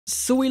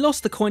So we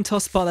lost the coin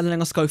toss, but they're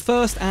letting us go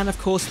first, and of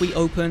course we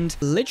opened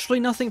literally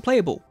nothing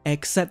playable,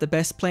 except the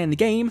best play in the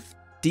game,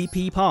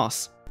 DP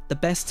Pass. The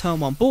best turn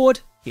 1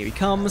 board, here he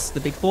comes, the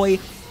big boy,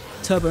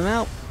 turbo him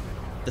out,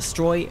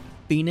 destroy,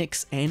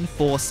 Phoenix,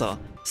 Enforcer.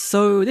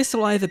 So this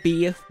will either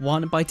be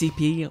won by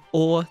DP,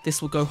 or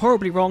this will go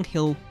horribly wrong,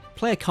 he'll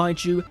play a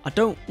Kaiju, I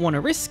don't want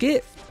to risk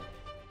it.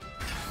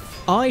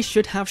 I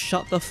should have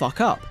shut the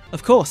fuck up.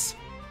 Of course,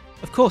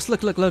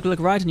 look,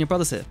 Raiden, your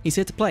brother's here. He's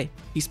here to play.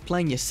 He's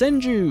playing your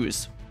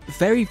Senjus.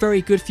 Very, very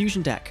good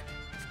fusion deck.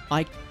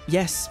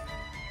 Yes.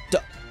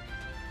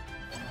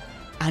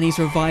 And he's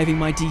reviving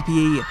my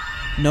DPE.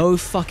 No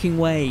fucking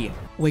way.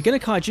 We're gonna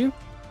Kaiju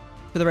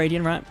for the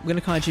Radiant, right? We're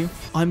gonna Kaiju.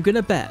 I'm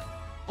gonna bet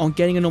on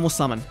getting a normal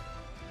summon.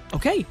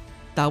 Okay,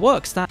 that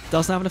works. That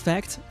doesn't have an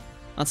effect.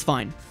 That's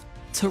fine.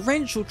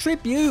 Torrential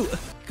Tribute!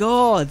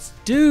 God,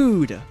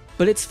 dude!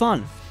 But it's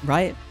fun,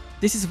 right?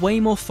 This is way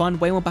more fun,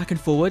 way more back and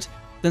forward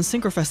than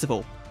Synchro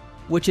Festival,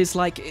 which is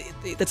like,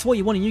 that's what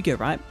you want in Yu-Gi-Oh,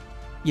 right?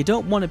 You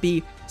don't want to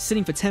be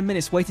sitting for 10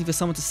 minutes waiting for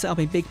someone to set up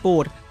a big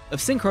board of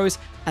synchros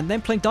and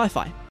then playing Di-Fi.